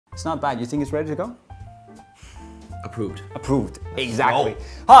It's not bad. You think it's ready to go? Approved. Approved. Exactly.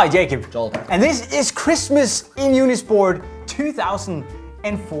 Hi, Jacob. Jolter. And this is Christmas in Unisport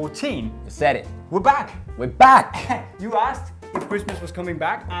 2014. You said it. We're back. We're back. You asked if Christmas was coming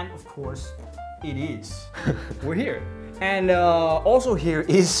back, and of course, it is. We're here. And also here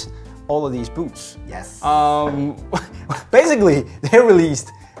is all of these boots. Yes. Basically, they're released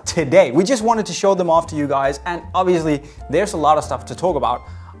today. We just wanted to show them off to you guys, and obviously, there's a lot of stuff to talk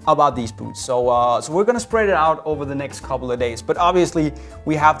about these boots. So we're gonna spread it out over the next couple of days. But obviously,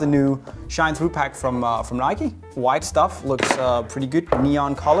 we have the new Shine Through pack from Nike. White stuff, looks pretty good,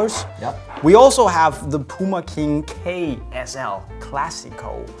 neon colors. Yep. We also have the PUMA King KSL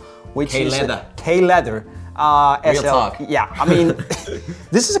Classico, which is K-leather. K-leather. Real SL. talk. Yeah, I mean,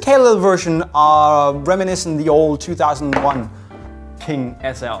 this is a K-leather version, reminiscent the old 2001 King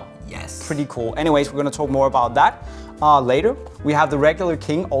SL. Yes. Pretty cool. Anyways, we're gonna talk more about that later. We have the regular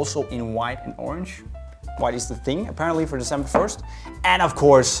King also in white and orange. White is the thing, apparently, for December 1st. And of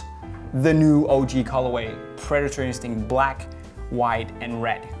course, the new OG colorway, Predator Instinct black, white, and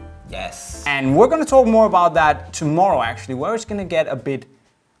red. Yes. And we're gonna talk more about that tomorrow, actually, where it's gonna get a bit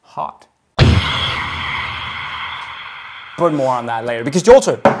hot. But more on that later. Because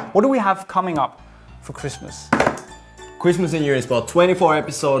Jolter, what do we have coming up for Christmas? Christmas in Unisport, 24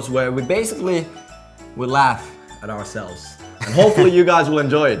 episodes where we basically will laugh at ourselves. And hopefully you guys will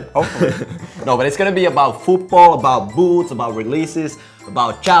enjoy it. Hopefully. No, but it's gonna be about football, about boots, about releases,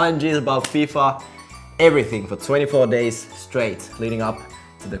 about challenges, about FIFA, everything for 24 days straight leading up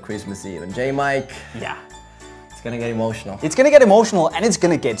to the Christmas Eve. And JayMike, Yeah. it's gonna get emotional. It's gonna get emotional and it's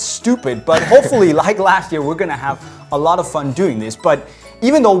gonna get stupid, but hopefully, like last year, we're gonna have a lot of fun doing this. But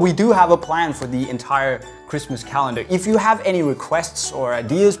even though we do have a plan for the entire Christmas calendar, if you have any requests or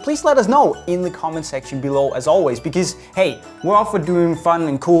ideas, please let us know in the comment section below, as always, because hey, we're off for doing fun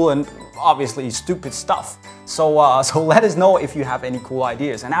and cool and obviously stupid stuff. So let us know if you have any cool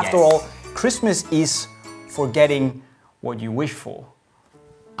ideas. And after all, Christmas is for getting what you wish for.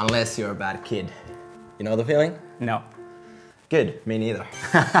 Unless you're a bad kid. You know the feeling? No. Good, me neither.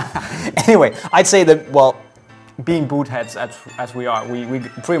 Anyway, I'd say that, well, being boot heads as we are, we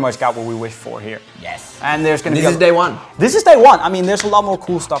pretty much got what we wished for here. Yes. And there's gonna be This is day one. This is day one. I mean, there's a lot more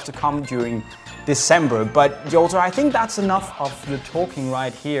cool stuff to come during December. But Jolter, I think that's enough of the talking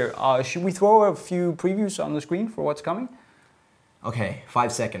right here. Should we throw a few previews on the screen for what's coming? Okay,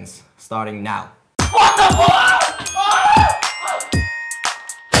 5 seconds, starting now. What the fuck?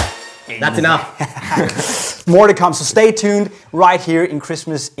 That's enough. More to come, so stay tuned right here in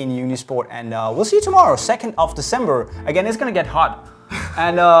Christmas in Unisport, and we'll see you tomorrow, 2nd of December. Again, it's gonna get hot,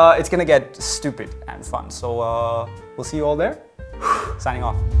 and it's gonna get stupid and fun. So we'll see you all there. Signing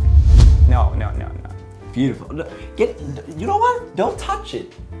off. No. Beautiful. You know what? Don't touch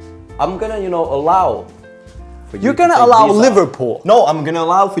it. I'm gonna, allow for you. You're gonna allow Liverpool. No, I'm gonna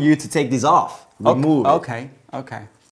allow for you to take these off. Remove. Okay.